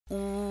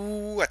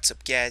What's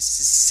up, guys? This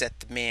is Seth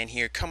the Man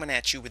here, coming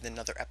at you with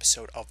another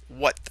episode of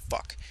What the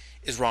Fuck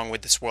is Wrong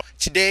with This World.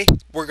 Today,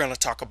 we're going to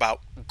talk about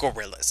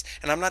gorillas.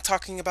 And I'm not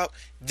talking about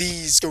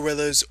these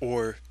gorillas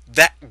or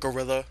that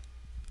gorilla.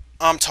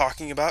 I'm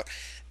talking about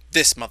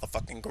this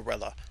motherfucking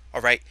gorilla.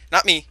 Alright?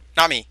 Not me.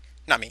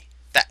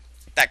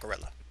 That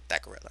gorilla.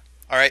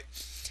 Alright?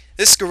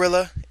 This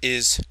gorilla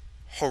is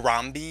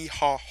Harambe.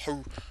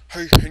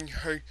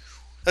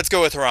 Let's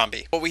go with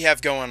Harambe. What we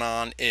have going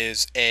on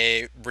is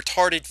a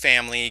retarded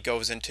family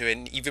goes into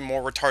an even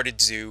more retarded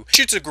zoo,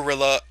 shoots a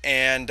gorilla,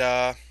 and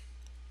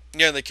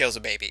nearly kills a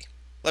baby.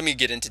 Let me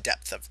get into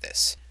depth of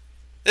this.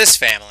 This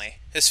family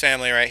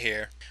right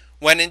here,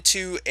 went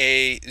into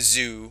a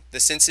zoo,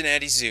 the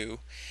Cincinnati Zoo,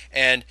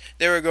 and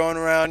they were going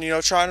around,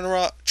 trotting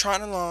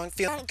along,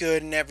 feeling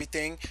good and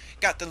everything.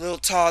 Got the little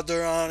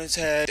toddler on his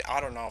head.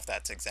 I don't know if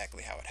that's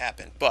exactly how it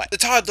happened, but the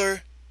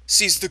toddler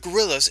sees the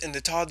gorillas, and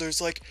the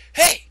toddler's like,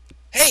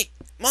 Hey,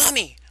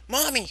 mommy,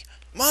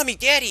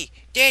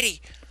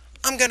 daddy,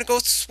 I'm gonna go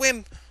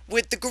swim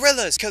with the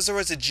gorillas, because there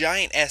was a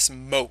giant ass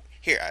moat.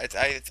 Here, I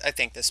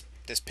think this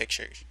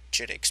picture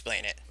should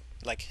explain it.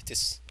 Like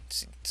this,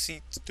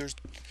 see, there's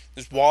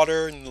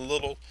water and the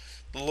little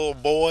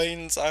boy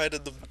inside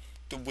of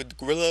with the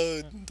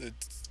gorilla.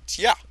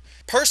 Yeah.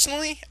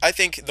 Personally, I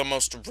think the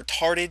most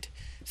retarded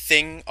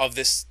thing of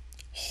this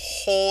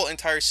whole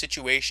entire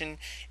situation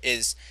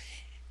is,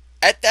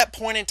 at that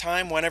point in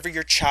time, whenever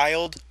your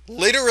child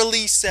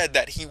literally said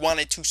that he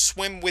wanted to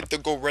swim with the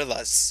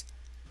gorillas,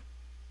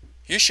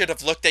 you should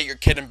have looked at your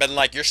kid and been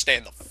like, you're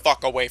staying the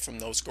fuck away from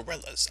those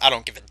gorillas. I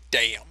don't give a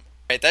damn.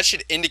 Right? That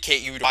should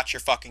indicate you watch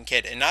your fucking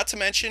kid. And not to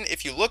mention,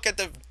 if you look at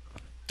the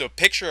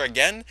picture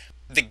again,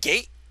 the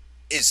gate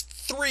is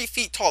 3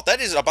 feet tall.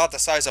 That is about the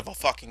size of a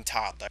fucking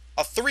toddler.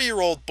 A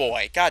 3-year-old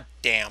boy. God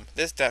damn.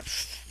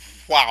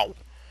 Wow.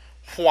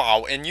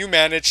 And you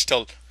managed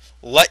to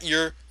let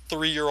your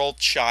 3-year-old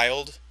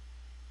child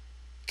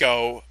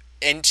go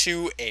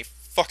into a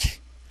fucking...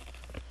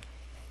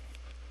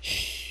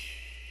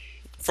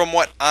 From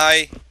what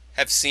I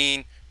have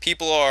seen,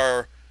 people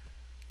are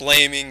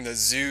blaming the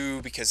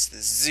zoo because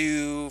the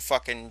zoo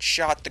fucking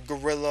shot the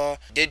gorilla.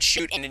 Did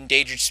shoot an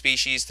endangered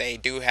species. They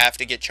do have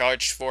to get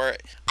charged for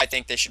it. I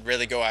think they should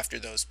really go after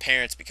those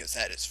parents, because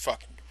that is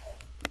fucking...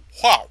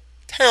 Wow.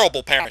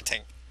 Terrible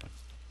parenting.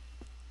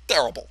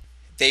 Terrible.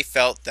 They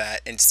felt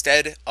that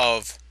instead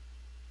of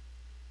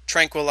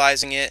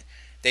tranquilizing it,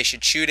 they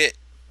should shoot it,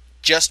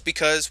 just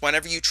because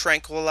whenever you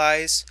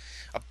tranquilize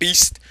a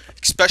beast,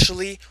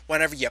 especially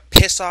whenever you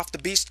piss off the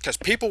beast, because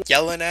people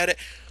yelling at it,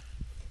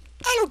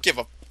 I don't give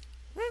a...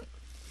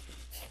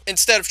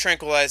 Instead of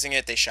tranquilizing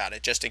it, they shot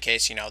it, just in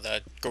case,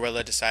 the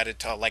gorilla decided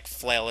to, like,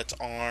 flail its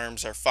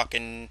arms or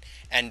fucking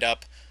end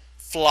up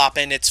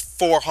flopping its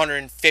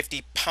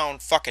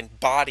 450-pound fucking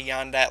body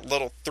on that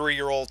little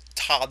 3-year-old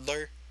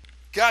toddler.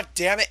 God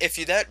damn it, if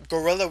that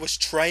gorilla was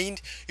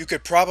trained, you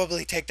could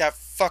probably take that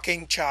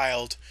fucking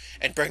child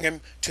and bring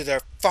him to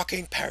their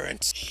fucking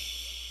parents.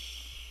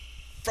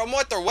 From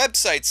what their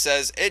website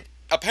says,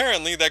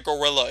 apparently that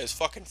gorilla is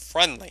fucking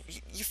friendly.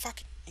 You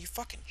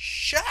fucking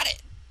shot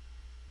it.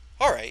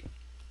 Alright.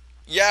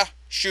 Yeah,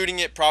 shooting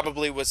it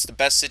probably was the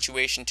best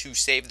situation to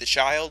save the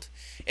child,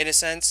 in a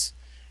sense.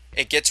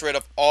 It gets rid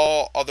of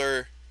all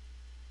other,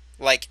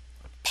 like,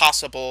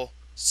 possible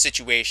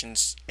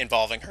situations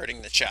involving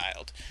hurting the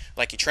child.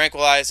 Like, you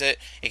tranquilize it,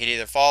 it could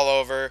either fall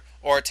over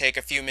or take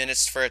a few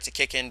minutes for it to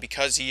kick in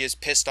because he is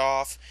pissed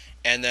off,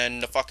 and then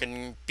the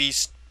fucking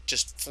beast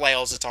just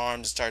flails its arms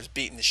and starts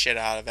beating the shit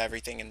out of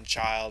everything in the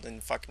child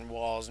and fucking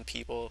walls and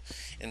people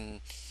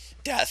and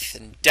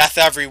death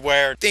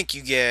everywhere. Thank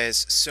you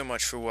guys so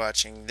much for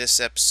watching this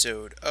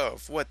episode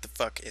of What the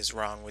Fuck is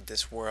Wrong with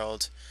This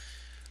World.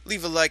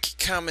 Leave a like,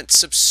 comment,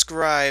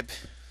 subscribe,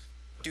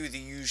 do the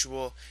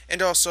usual.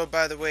 And also,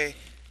 by the way,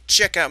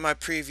 check out my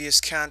previous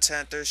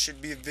content. There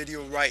should be a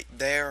video right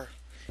there,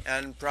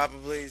 and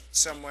probably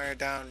somewhere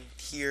down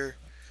here,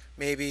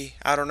 maybe,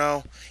 I don't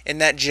know, in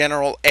that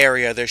general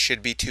area there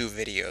should be 2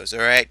 videos.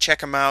 Alright, check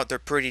them out. They're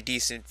pretty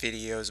decent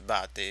videos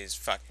about these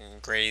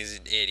fucking crazy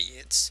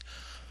idiots.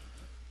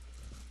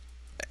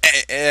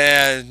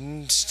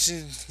 And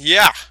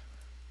yeah,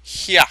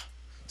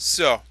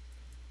 so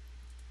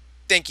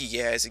thank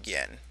you guys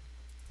again.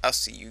 I'll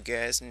see you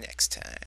guys next time.